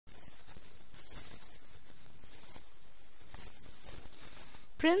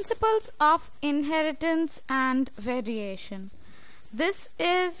Principles of inheritance and variation. This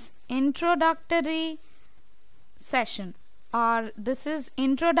is introductory session, or this is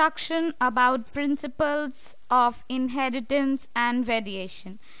introduction about principles of inheritance and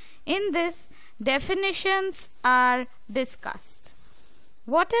variation. In this, definitions are discussed.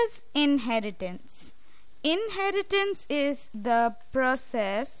 What is inheritance? Inheritance is the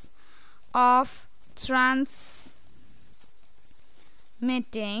process of transmitting,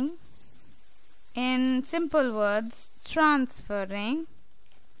 in simple words, transferring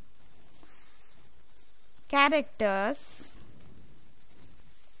characters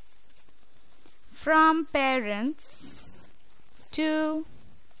from parents to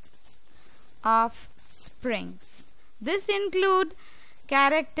offsprings. This include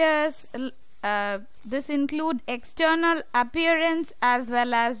characters. This include external appearance as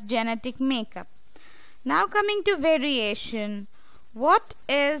well as genetic makeup. Now coming to variation. What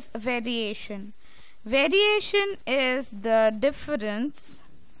is variation? Variation is the difference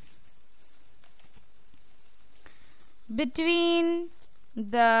between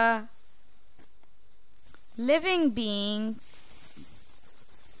the living beings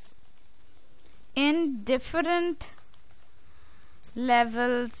in different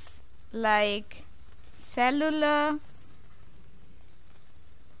levels like cellular,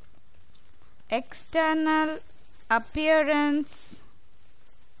 external appearance,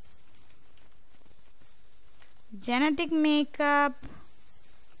 genetic makeup,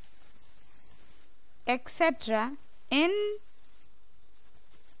 etc. in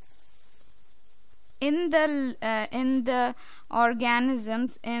the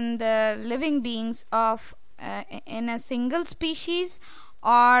organisms, in the living beings of in a single species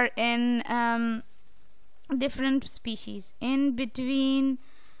or in different species, in between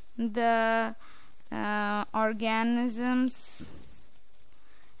the organisms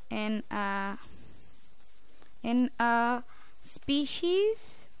in a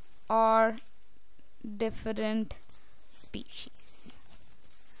species or different species.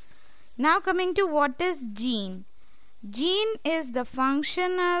 Now coming to what is gene. Gene is the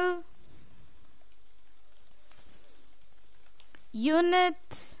functional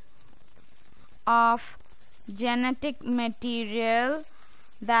unit of genetic material,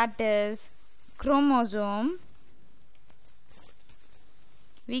 that is chromosome.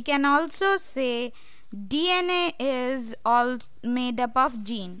 We can also say DNA is all made up of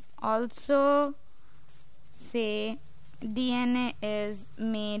gene. Also say DNA is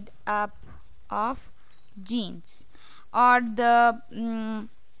made up of genes, or the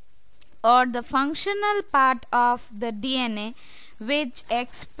functional part of the DNA which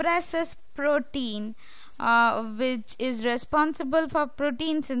expresses protein, which is responsible for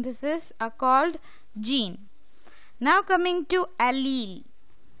protein synthesis, are called gene. Now coming to allele.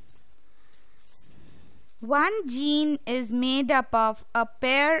 One gene is made up of a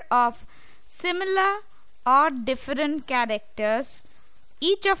pair of similar or different characters,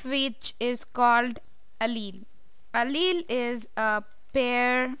 each of which is called allele. Allele is a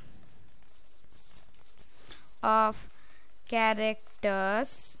pair of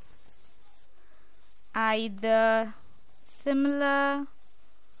characters either similar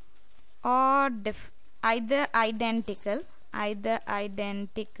or either identical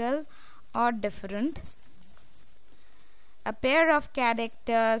or different. A pair of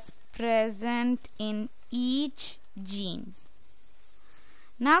characters present in each gene.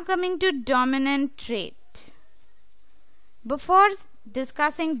 Now coming to dominant trait. Before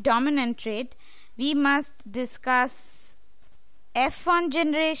discussing dominant trait, we must discuss F1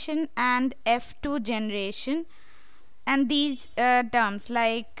 generation and F2 generation, and these terms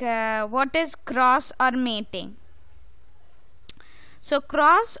like what is cross or mating. So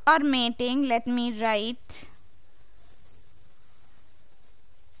cross or mating, let me write.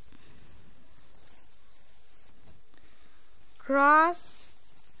 Cross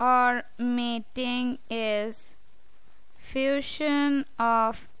or mating is fusion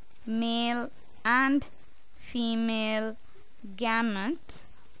of male and female gamete.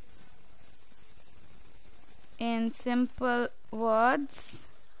 In simple words,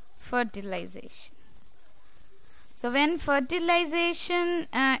 fertilization. So when fertilization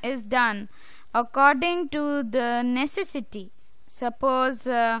is done according to the necessity, suppose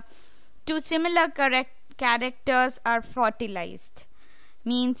two similar characters are fertilized,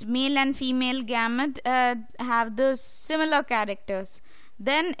 means male and female gamete have those similar characters,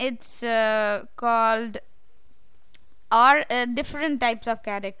 then it's called, or different types of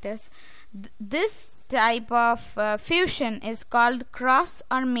characters. This type of fusion is called cross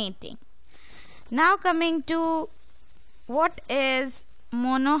or mating. Now coming to what is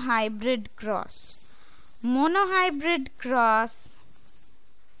monohybrid cross. Monohybrid cross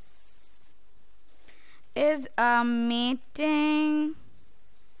is a mating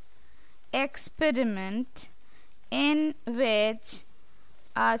experiment in which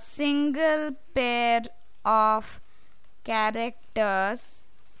a single pair of characters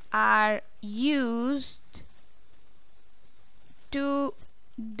are used to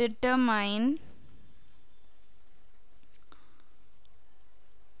determine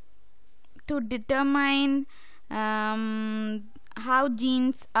how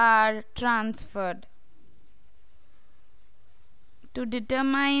genes are transferred, to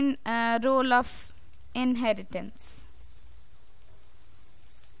determine role of inheritance.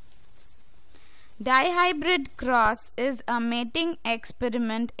 Dihybrid cross is a mating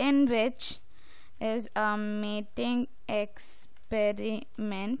experiment in which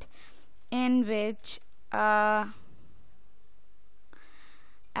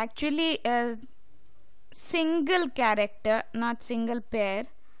actually a single character, not single pair,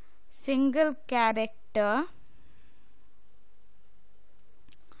 single character,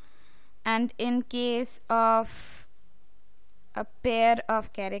 and in case of a pair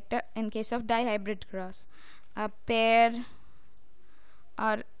of character, in case of dihybrid cross, a pair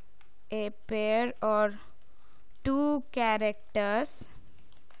or two characters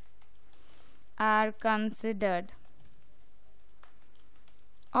are considered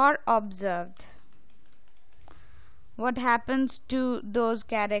or observed. What happens to those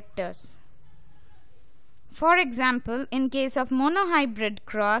characters? For example, in case of monohybrid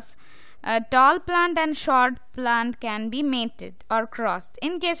cross, a tall plant and short plant can be mated or crossed.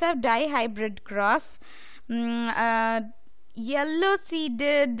 In case of dihybrid cross,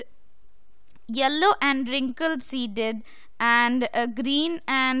 yellow and wrinkled seeded and a green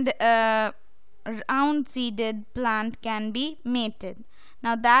and round seeded plant can be mated.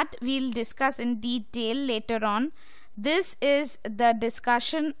 Now that we'll discuss in detail later on. This is the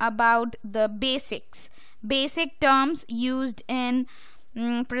discussion about the basic terms used in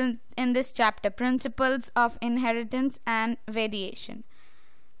this chapter, principles of inheritance and variation.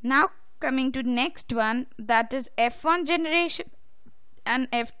 Now coming to next one, that is F1 generation and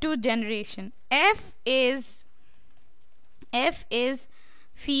F2 generation. F is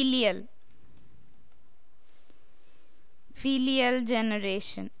filial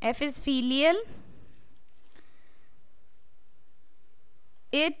generation. F is filial.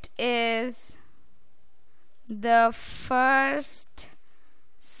 It is the first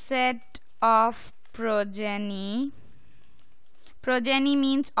set of progeny. Progeny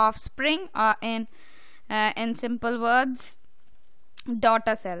means offspring, or in simple words,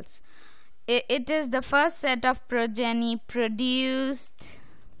 daughter cells. It is the first set of progeny produced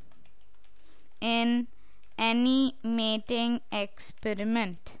in any mating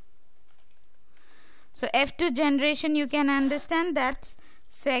experiment. So F2 generation, you can understand that's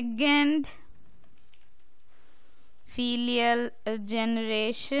second filial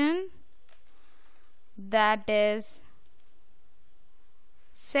generation, that is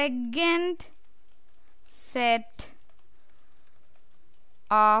second set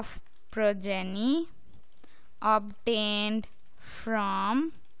of progeny obtained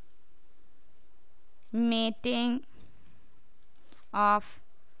from mating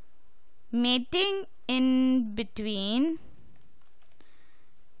in between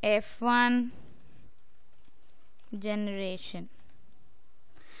F1 generation.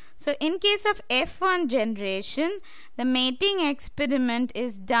 So in case of F1 generation, the mating experiment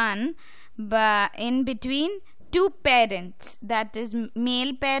is done in between two parents, that is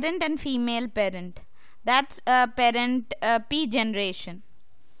male parent and female parent. That's parent P generation.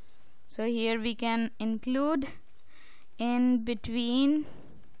 So here we can include in between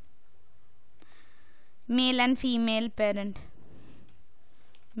male and female parent.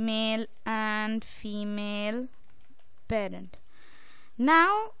 Male and female parent.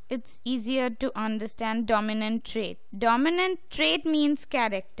 Now it's easier to understand dominant trait. Dominant trait means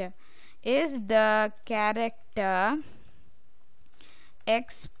character. Is the character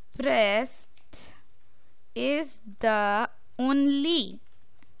expressed, is the only,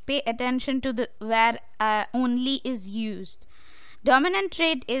 pay attention to the where only is used. Dominant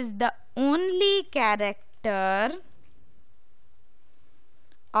trait is the only character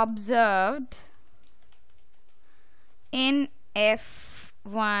observed in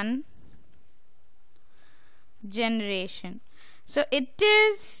F1 generation. So it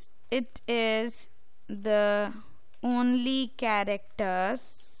is the only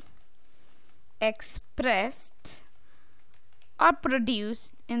characters expressed or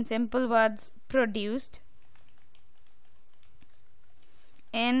produced, in simple words, produced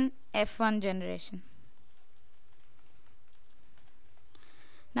in F1 generation.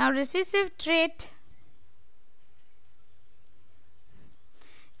 Now recessive trait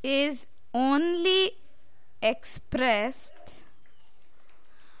is only expressed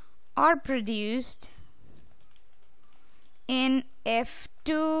or produced in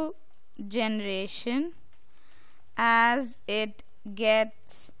F2 generation as it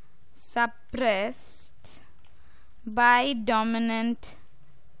gets suppressed by dominant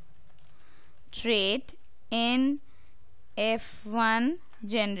trait in F1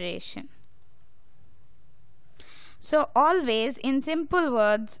 generation. So always, in simple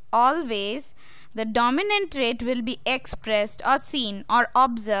words, always the dominant trait will be expressed or seen or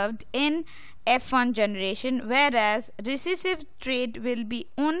observed in F1 generation, whereas recessive trait will be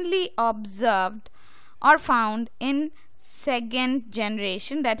only observed or found in second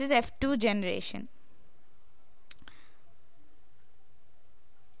generation, that is F2 generation.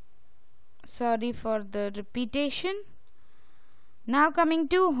 Sorry for the repetition. Now coming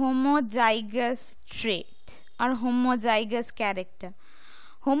to homozygous trait or homozygous character.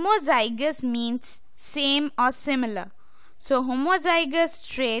 Homozygous means same or similar. So homozygous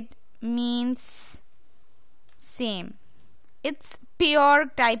trait means same. It's pure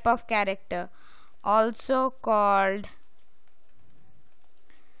type of character, also called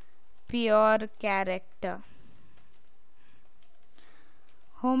pure character.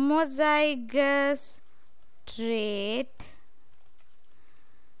 Homozygous trait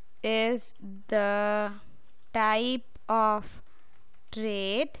is the type of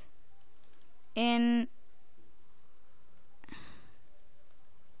trait in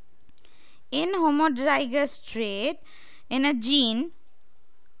homozygous trait in a gene,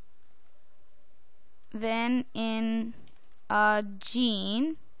 when in a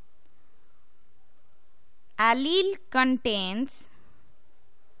gene allele contains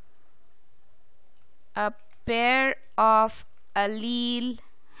a pair of allele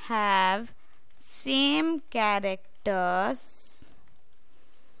have same characters,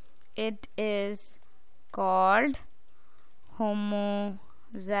 it is called homozygous.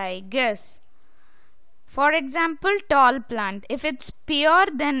 For example, tall plant, if it's pure,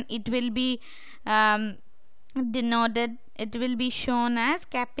 then it will be denoted, it will be shown as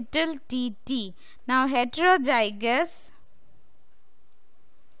capital TT. Now heterozygous,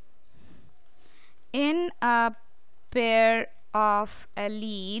 in a pair of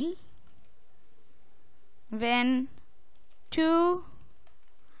allele, when two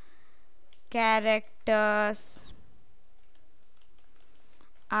characters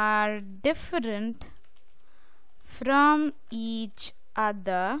are different from each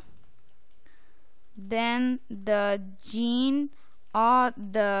other, then the gene or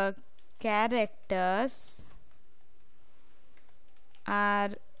the characters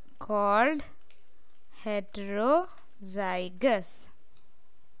are called heterozygous.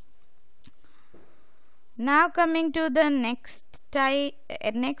 Now coming to the next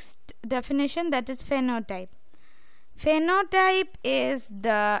definition, that is phenotype. Phenotype is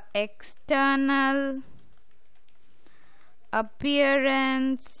the external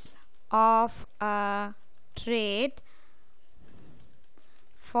appearance of a trait.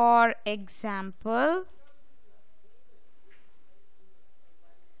 For example,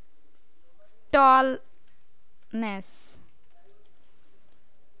 tallness,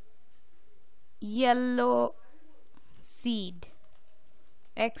 yellow seed,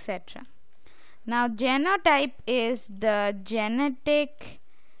 etc. Now genotype is the genetic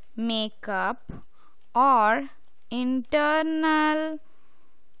makeup or internal,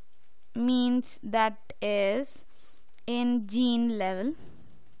 means that is in gene level,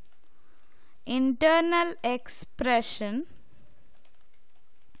 internal expression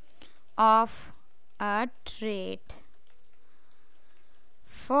of a trait.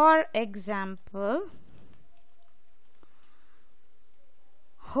 For example,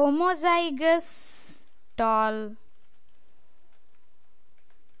 homozygous tall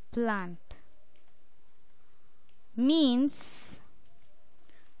plant means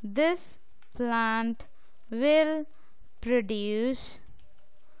this plant will produce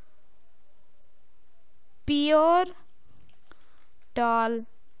pure tall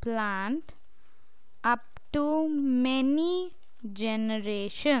plant up to many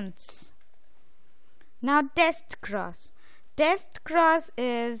generations. Now test cross. Test cross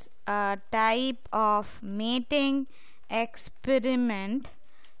is a type of mating experiment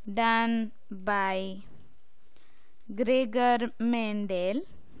done by Gregor Mendel.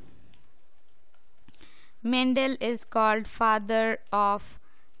 Mendel is called father of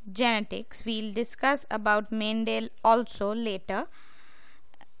genetics. We'll discuss about Mendel also later.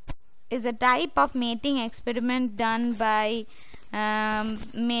 is a type of mating experiment done by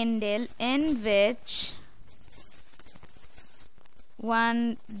Mendel, in which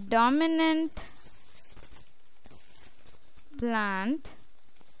one dominant plant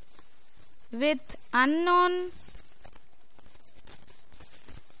with unknown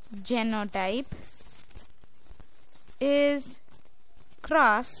genotype is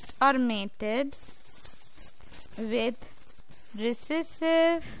crossed or mated with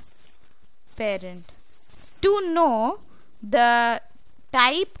recessive parent. To know the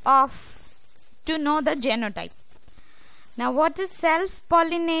genotype. Now, what is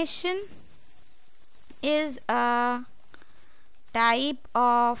self-pollination? Is a type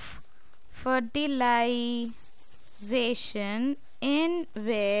of fertilization in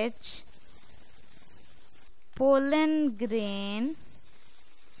which pollen grain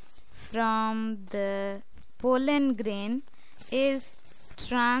from the pollen grain is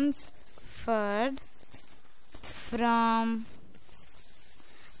transferred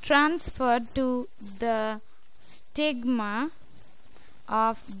to the stigma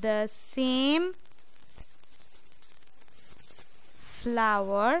of the same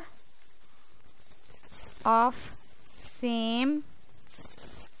flower of same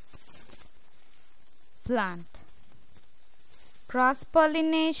plant.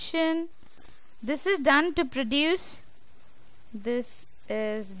 Cross-pollination. This is done to produce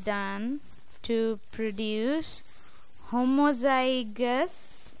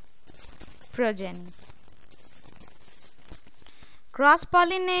homozygous progeny.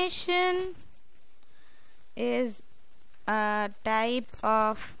 Cross-pollination is a type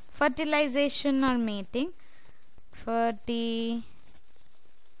of fertilization or mating.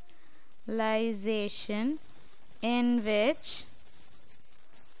 Fertilization in which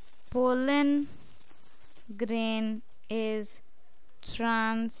pollen grain is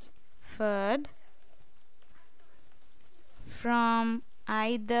transferred from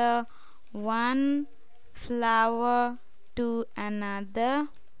either one flower to another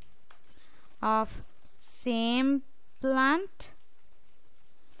of same plant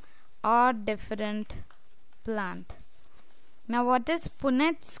or different plant. Now, what is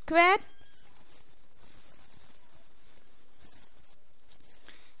Punnett square?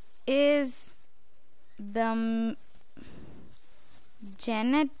 Is the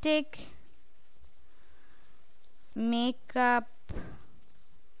genetic makeup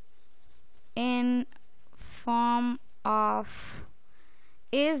in form of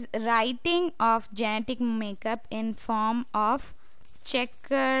writing of genetic makeup in form of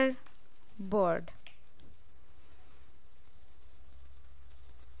checkerboard.